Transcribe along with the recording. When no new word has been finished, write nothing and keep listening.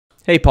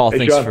Hey, Paul, Hey,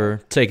 thanks Sean.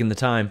 for taking the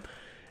time.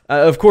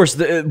 Of course,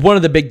 one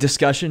of the big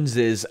discussions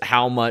is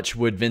how much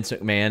would Vince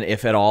McMahon,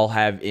 if at all,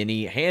 have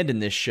any hand in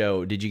this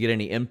show? Did you get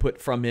any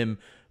input from him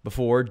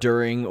before,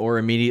 during, or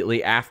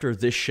immediately after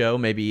this show?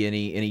 Maybe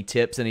any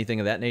tips, anything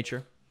of that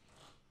nature?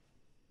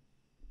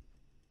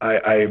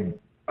 I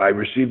I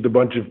received a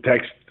bunch of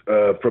texts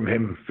from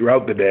him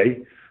throughout the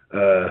day.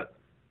 Uh,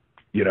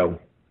 you know,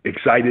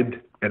 excited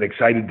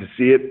to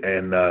see it,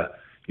 and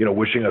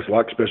wishing us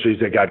luck, especially as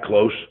they got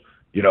close.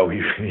 He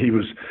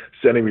was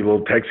sending me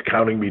little texts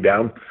counting me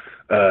down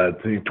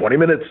to 20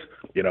 minutes.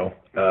 Which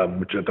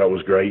I thought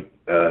was great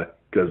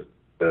because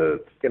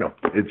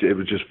it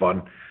was just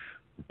fun.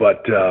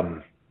 But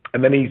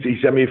and then he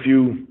sent me a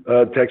few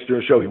texts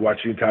during the show. He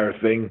watched the entire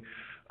thing.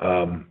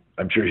 I'm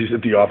sure he's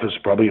at the office,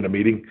 probably in a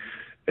meeting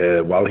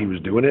while he was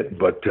doing it.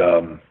 But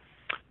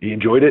he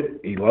enjoyed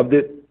it. He loved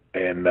it,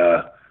 and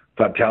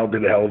thought Talent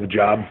did a hell of a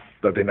job.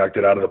 Thought they knocked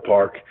it out of the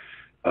park.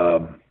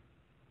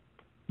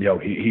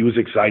 He was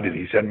excited.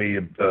 He sent me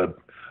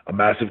a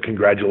massive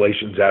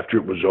congratulations after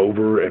it was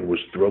over, and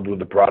was thrilled with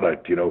the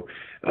product.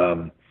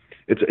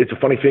 It's a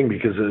funny thing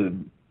because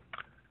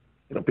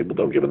people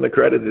don't give him the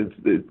credit.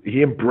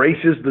 He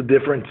embraces the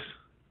difference.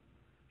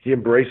 He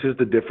embraces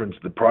the difference.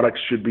 The products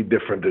should be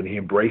different, and he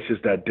embraces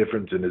that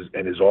difference and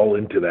is all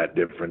into that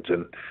difference,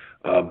 and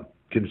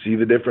can see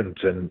the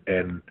difference. And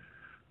it's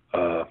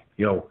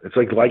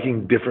like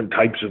liking different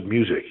types of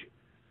music,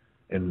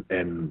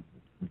 and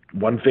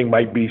one thing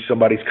might be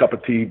somebody's cup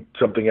of tea,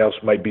 something else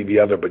might be the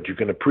other, but you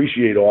can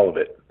appreciate all of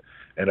it.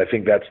 And I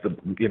think that's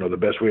the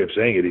best way of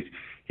saying it.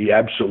 He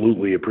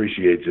absolutely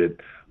appreciates it,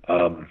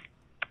 and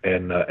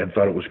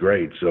thought it was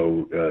great.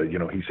 So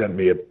he sent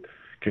me a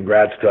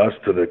congrats to us,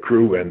 to the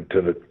crew, and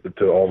to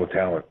all the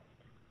talent.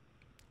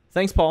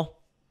 Thanks, Paul.